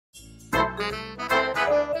Hey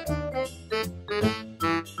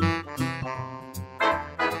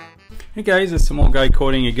guys, it's some old guy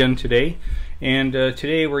coding again today, and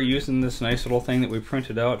today we're using this nice little thing that we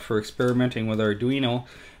printed out for experimenting with Arduino.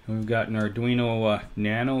 And we've got an Arduino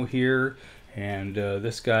Nano here, and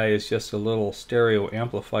this guy is just a little stereo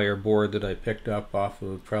amplifier board that I picked up off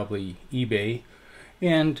of probably eBay.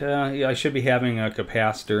 And yeah, I should be having a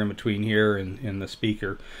capacitor in between here and the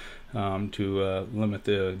speaker to limit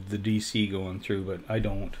the DC going through, but I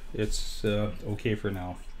don't. It's okay for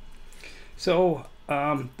now. So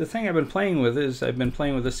the thing I've been playing with is I've been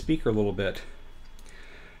playing with the speaker a little bit.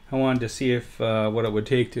 I wanted to see if what it would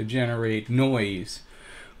take to generate noise.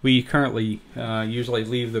 We currently usually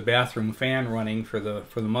leave the bathroom fan running for the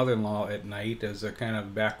mother-in-law at night as a kind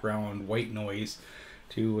of background white noise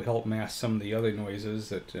to help mask some of the other noises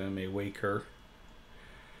that may wake her.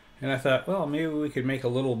 And I thought, well, maybe we could make a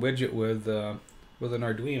little widget with an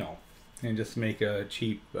Arduino and just make a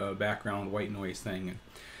cheap background white noise thing. And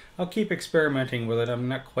I'll keep experimenting with it. I'm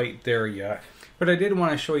not quite there yet, but I did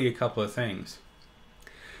want to show you a couple of things.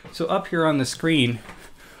 So up here on the screen,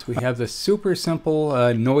 we have this super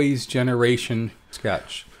simple noise generation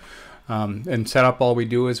sketch. And setup, all we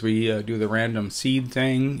do is we do the random seed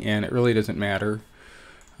thing, and it really doesn't matter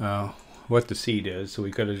what the seed is. So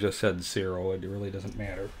we could have just said 0. It really doesn't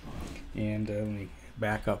matter. And let me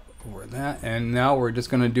back up over that. And now we're just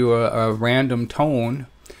going to do a random tone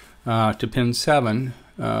to pin 7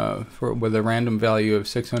 with a random value of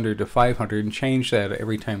 600 to 500 and change that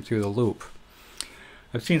every time through the loop.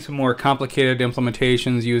 I've seen some more complicated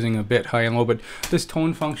implementations using a bit high and low, but this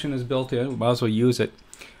tone function is built in. We might as well use it.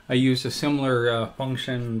 I used a similar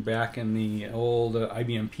function back in the old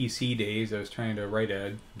IBM PC days. I was trying to write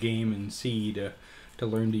a game in C to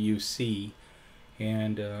learn to use C,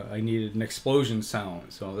 and I needed an explosion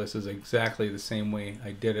sound. So this is exactly the same way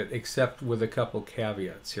I did it, except with a couple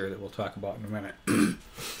caveats here that we'll talk about in a minute.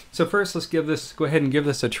 So first, let's go ahead and give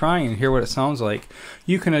this a try and hear what it sounds like.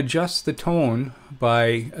 You can adjust the tone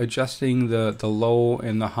by adjusting the low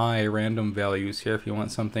and the high random values here. If you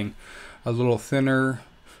want something a little thinner,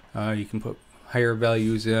 you can put higher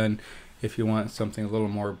values in. If you want something a little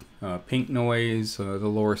more pink noise, the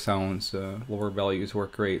lower sounds, lower values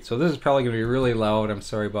work great. So this is probably going to be really loud. I'm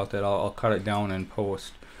sorry about that. I'll cut it down in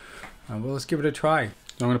post. Well, let's give it a try.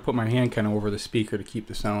 So I'm going to put my hand kind of over the speaker to keep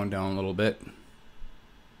the sound down a little bit.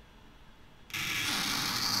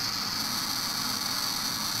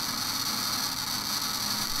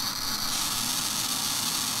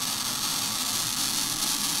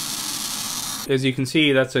 As you can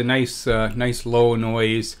see, that's a nice low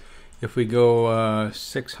noise. If we go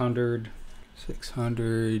 600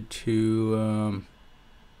 to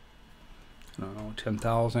I don't know,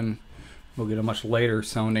 10,000, we'll get a much lighter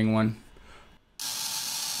sounding one.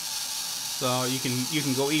 So you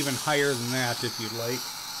can go even higher than that if you'd like,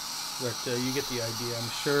 but you get the idea, I'm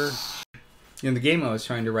sure. In the game I was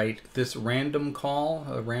trying to write, this random call,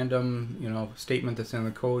 a random statement that's in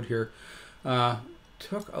the code here,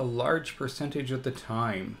 took a large percentage of the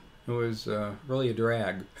time. It was really a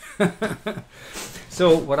drag.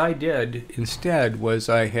 So what I did instead was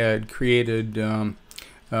I had created an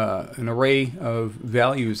array of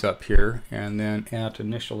values up here, and then at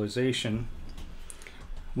initialization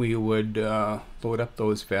we would load up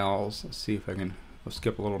those vals. Let's see if I can, I'll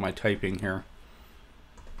skip a little of my typing here.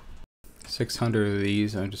 600 of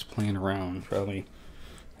these. I'm just playing around, probably.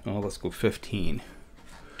 Oh, let's go 15.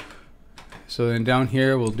 So then down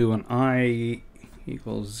here we'll do an I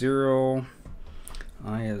equals 0,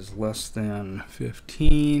 I is less than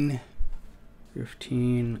 15,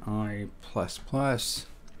 15 I plus plus,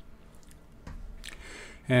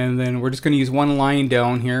 and then we're just going to use one line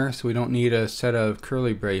down here, so we don't need a set of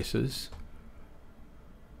curly braces.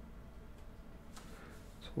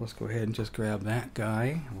 So let's go ahead and just grab that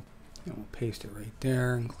guy, and we'll paste it right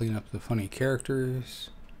there and clean up the funny characters,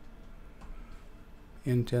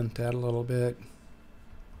 indent that a little bit,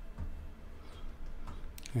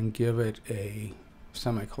 and give it a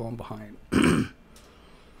semicolon behind.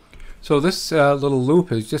 So this little loop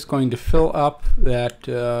is just going to fill up that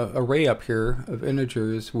array up here of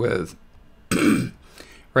integers with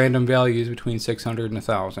random values between 600 and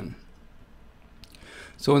 1,000.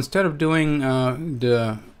 So instead of doing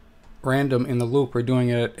the random in the loop, we're doing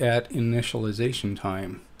it at initialization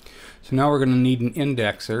time. So now we're going to need an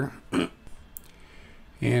indexer.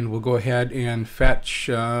 And we'll go ahead and fetch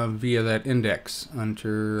via that index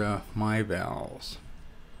under my vals.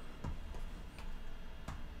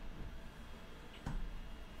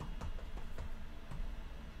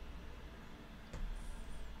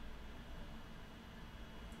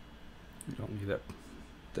 You don't need that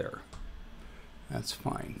there. That's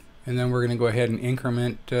fine. And then we're going to go ahead and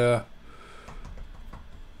increment the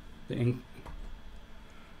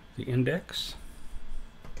index.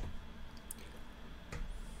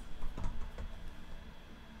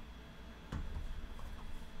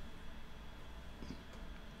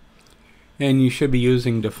 And you should be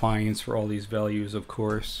using defines for all these values, of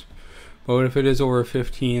course. But if it is over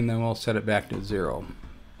 15, then we'll set it back to 0.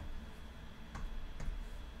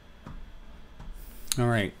 All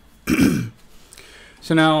right.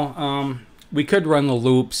 So now we could run the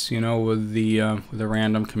loops, you know, with the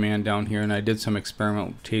random command down here, and I did some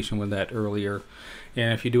experimentation with that earlier.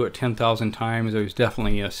 And if you do it 10,000 times, there's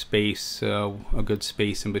definitely a space, a good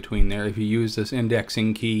space in between there. If you use this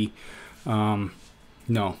indexing key,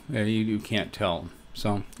 no, you can't tell.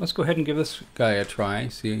 So let's go ahead and give this guy a try,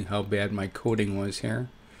 see how bad my coding was here.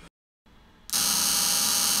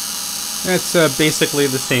 It's basically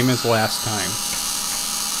the same as last time.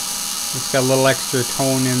 It's got a little extra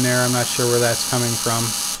tone in there. I'm not sure where that's coming from.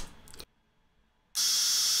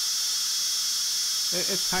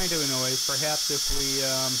 It's kind of a noise. Perhaps if we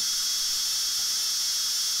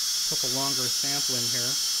took a longer sample in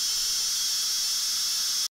here.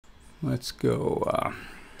 Let's go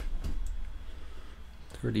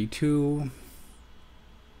 32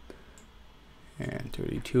 and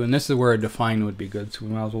 32. And this is where a define would be good, so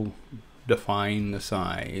we might as well define the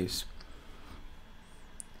size.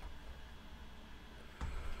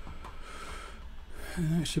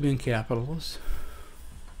 And that should be in capitals.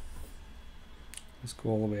 Let's go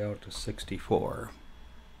all the way out to 64.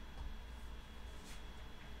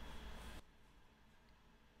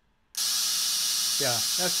 Yeah,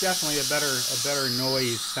 that's definitely a better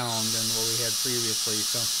noise sound than what we had previously.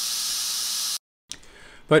 So,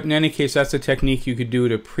 but in any case, that's a technique you could do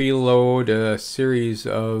to preload a series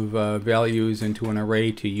of values into an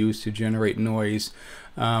array to use to generate noise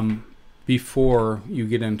before you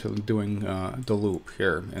get into doing the loop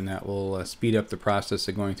here, and that will speed up the process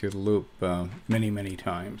of going through the loop many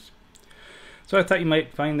times. So I thought you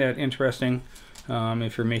might find that interesting.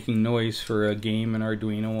 If you're making noise for a game in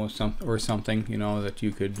Arduino or something, you know, that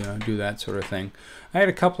you could do that sort of thing. I had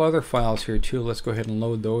a couple other files here too. Let's go ahead and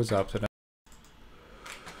load those up.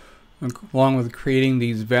 Along with creating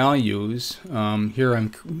these values, here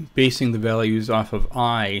I'm basing the values off of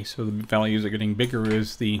I, so the values are getting bigger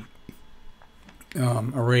as the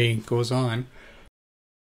array goes on.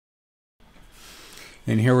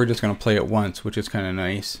 And here we're just going to play it once, which is kind of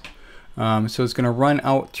nice. So it's going to run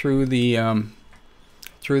out through the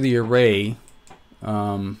array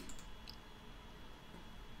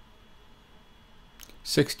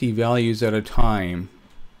 60 values at a time,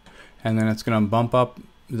 and then it's going to bump up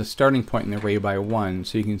the starting point in the array by 1.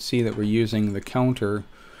 So you can see that we're using the counter,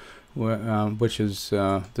 which is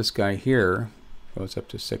this guy here, goes up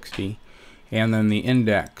to 60, and then the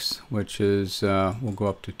index, which is will go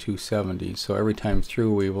up to 270. So every time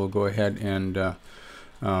through we will go ahead and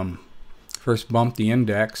first bump the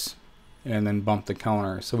index and then bump the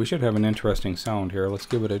counter. So we should have an interesting sound here. Let's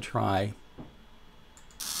give it a try.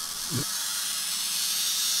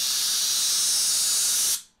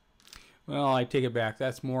 Well, I take it back.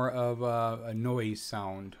 That's more of a noise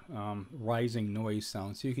sound, rising noise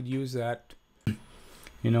sound. So you could use that,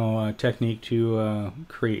 you know, technique to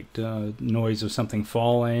create noise of something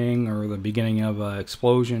falling or the beginning of an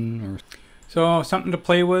explosion, or so something to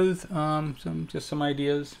play with. Just some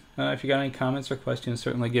ideas. If you got any comments or questions,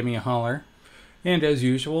 certainly give me a holler. And as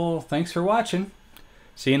usual, thanks for watching.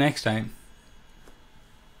 See you next time.